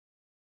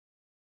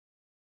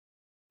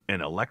An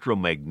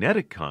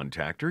electromagnetic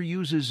contactor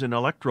uses an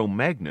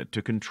electromagnet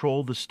to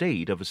control the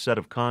state of a set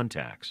of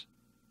contacts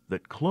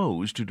that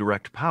close to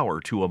direct power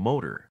to a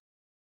motor.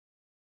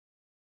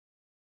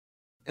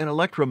 An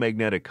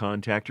electromagnetic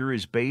contactor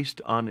is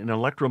based on an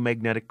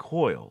electromagnetic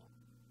coil.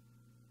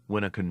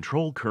 When a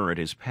control current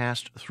is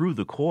passed through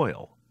the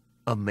coil,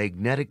 a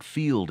magnetic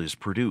field is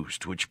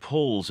produced which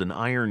pulls an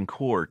iron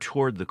core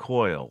toward the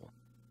coil.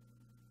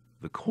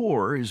 The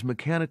core is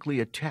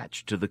mechanically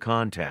attached to the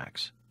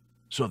contacts,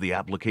 so the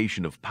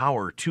application of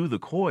power to the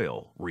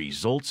coil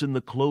results in the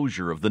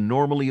closure of the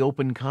normally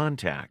open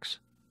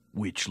contacts,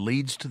 which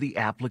leads to the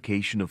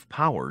application of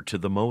power to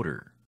the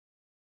motor.